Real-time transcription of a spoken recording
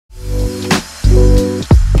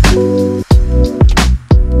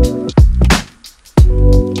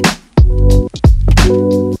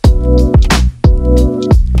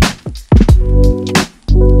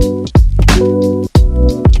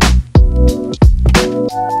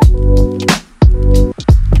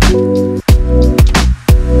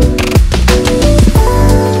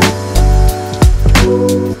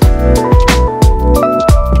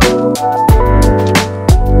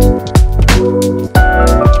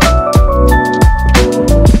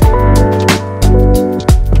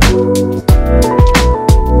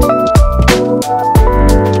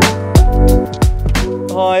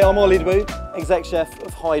ex-chef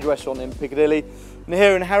of Hyde Restaurant in Piccadilly. And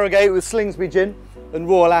here in Harrogate with Slingsby Gin and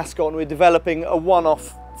Royal Ascot, and we're developing a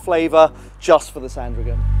one-off flavour just for the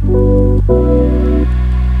Sandringham.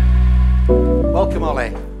 Welcome,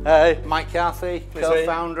 Ollie. Hey. Mike Carthy,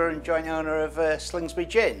 co-founder and joint owner of Slingsby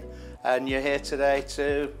Gin. And you're here today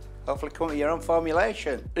to hopefully come up with your own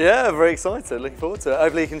formulation. Yeah, very excited. Looking forward to it.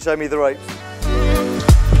 Hopefully you can show me the ropes.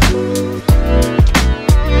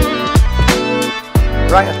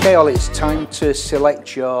 Right, okay, Ollie, it's time to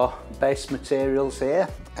select your base materials here.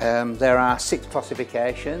 There are 6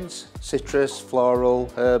 classifications: citrus,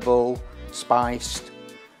 floral, herbal, spiced,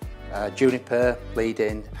 juniper,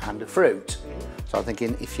 leading and a fruit. So I'm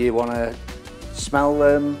thinking if you want to smell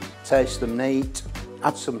them, taste them neat,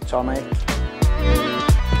 add some tonic.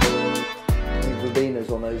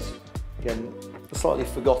 Verbenas on those, again, slightly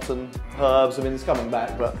forgotten herbs. I mean, it's coming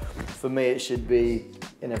back, but for me it should be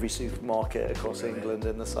in every supermarket across England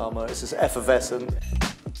in the summer. It's just effervescent.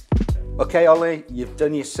 Okay, Ollie, you've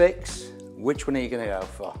done your 6. Which one are you going to go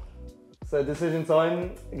for? So decision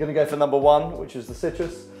time, I'm going to go for number 1, which is the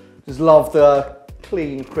citrus. Just love the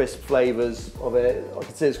clean, crisp flavours of it. I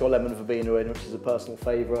can see it's got lemon verbena in, which is a personal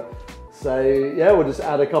favourite. So yeah, we'll just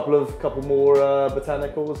add a couple more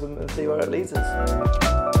botanicals and see where it leads us.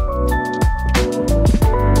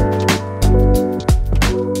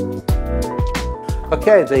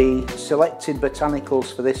 Okay, the selected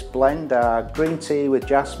botanicals for this blend are green tea with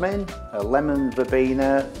jasmine, a lemon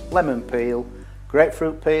verbena, lemon peel,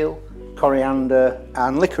 grapefruit peel, coriander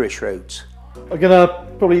and licorice root. I'm going to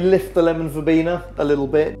probably lift the lemon verbena a little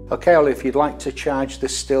bit. Okay, Ollie, if you'd like to charge the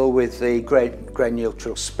still with the grain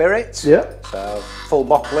neutral spirit. Yeah. So full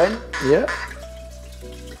bottle in. Yeah.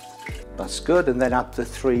 That's good, and then add the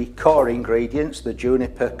 3 core ingredients, the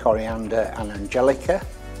juniper, coriander and angelica.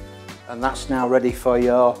 And that's now ready for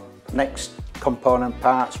your next component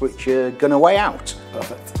parts, which you're going to weigh out.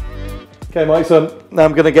 Perfect. Okay, Mike, so now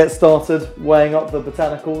I'm going to get started weighing up the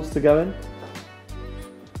botanicals to go in.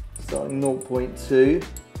 Starting 0.2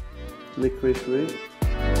 licorice root.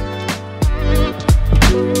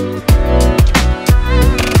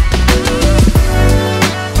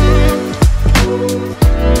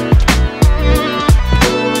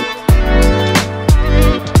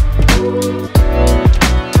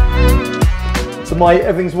 So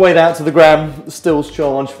everything's weighed out to the gram, the still's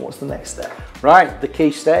charged. What's the next step? Right, the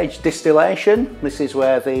key stage, distillation. This is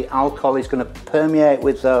where the alcohol is going to permeate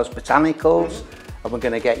with those botanicals, and we're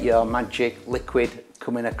going to get your magic liquid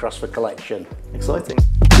coming across for collection. Exciting.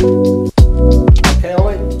 Okay,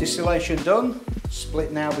 Ollie, distillation done.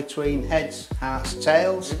 Split now between heads, hearts,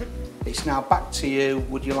 tails. It's now back to you.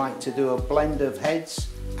 Would you like to do a blend of heads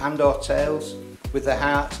and or tails with the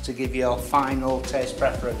hearts to give your final taste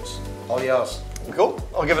preference? All yours. Cool.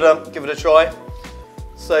 I'll give it a try.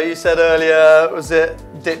 So you said earlier, was it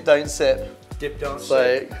dip, don't sip? Dip, don't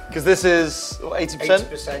sip. Because this is 80%?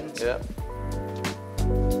 80%. Yeah.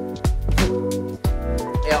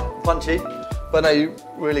 Yeah, punchy. But no, you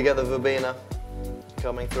really get the verbena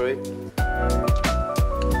coming through.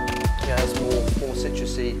 Yeah, it's more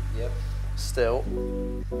citrusy still.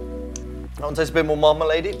 I want to taste a bit more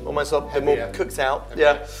marmalade-y, almost a bit more cooked out.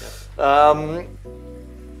 Yeah.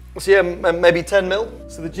 So yeah, maybe 10 mil.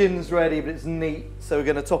 So the gin's ready, but it's neat. So we're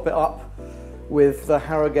going to top it up with the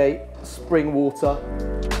Harrogate spring water.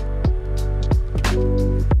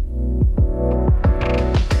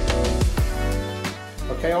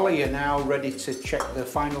 Okay, Ollie, you're now ready to check the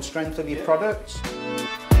final strength of your products.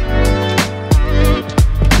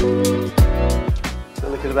 So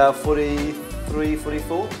look at about 43,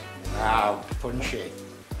 44. Wow, punchy.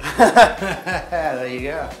 There you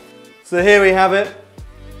go. So here we have it.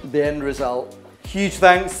 The end result. Huge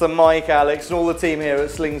thanks to Mike, Alex and all the team here at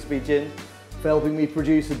Slingsby Gin for helping me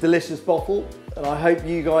produce a delicious bottle, and I hope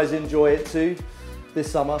you guys enjoy it too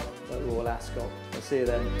this summer at Royal Ascot. I'll see you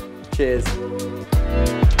then. Cheers.